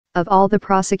Of all the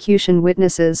prosecution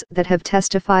witnesses that have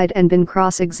testified and been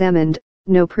cross-examined,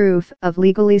 no proof of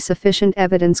legally sufficient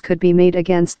evidence could be made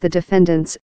against the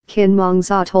defendants, Khin Maung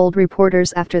Zaw told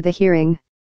reporters after the hearing.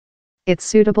 It's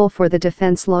suitable for the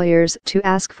defense lawyers to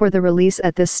ask for the release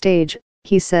at this stage,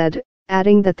 he said,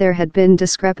 adding that there had been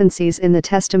discrepancies in the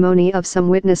testimony of some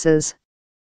witnesses.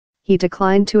 He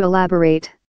declined to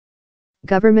elaborate.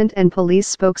 Government and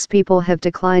police spokespeople have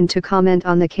declined to comment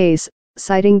on the case,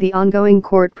 citing the ongoing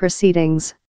court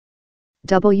proceedings.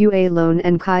 W.A. Lone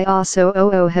and Kai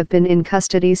Ah-So have been in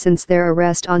custody since their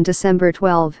arrest on December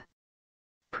 12.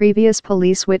 Previous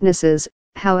police witnesses,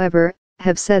 however,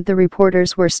 have said the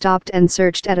reporters were stopped and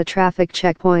searched at a traffic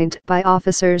checkpoint by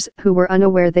officers who were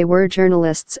unaware they were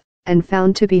journalists, and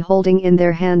found to be holding in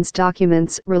their hands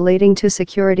documents relating to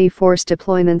security force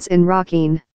deployments in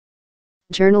Rakhine.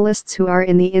 Journalists who are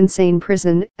in the insane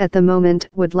prison at the moment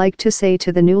would like to say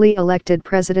to the newly elected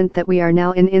president that we are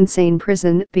now in insane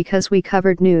prison because we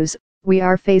covered news, we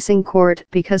are facing court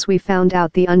because we found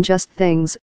out the unjust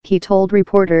things, he told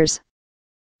reporters.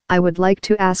 I would like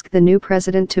to ask the new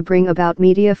president to bring about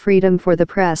media freedom for the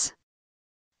press.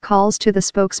 Calls to the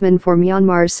spokesman for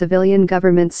Myanmar's civilian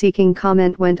government seeking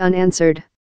comment went unanswered.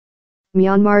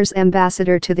 Myanmar's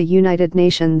ambassador to the United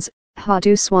Nations, Ha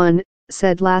Du-swan,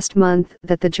 said last month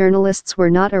that the journalists were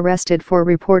not arrested for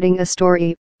reporting a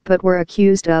story, but were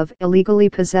accused of illegally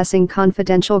possessing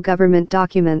confidential government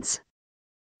documents.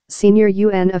 Senior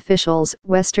UN officials,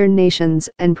 Western nations,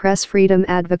 and press freedom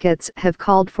advocates have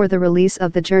called for the release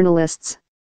of the journalists.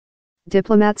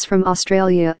 Diplomats from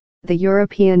Australia, the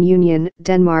European Union,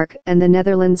 Denmark, and the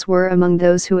Netherlands were among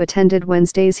those who attended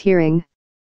Wednesday's hearing.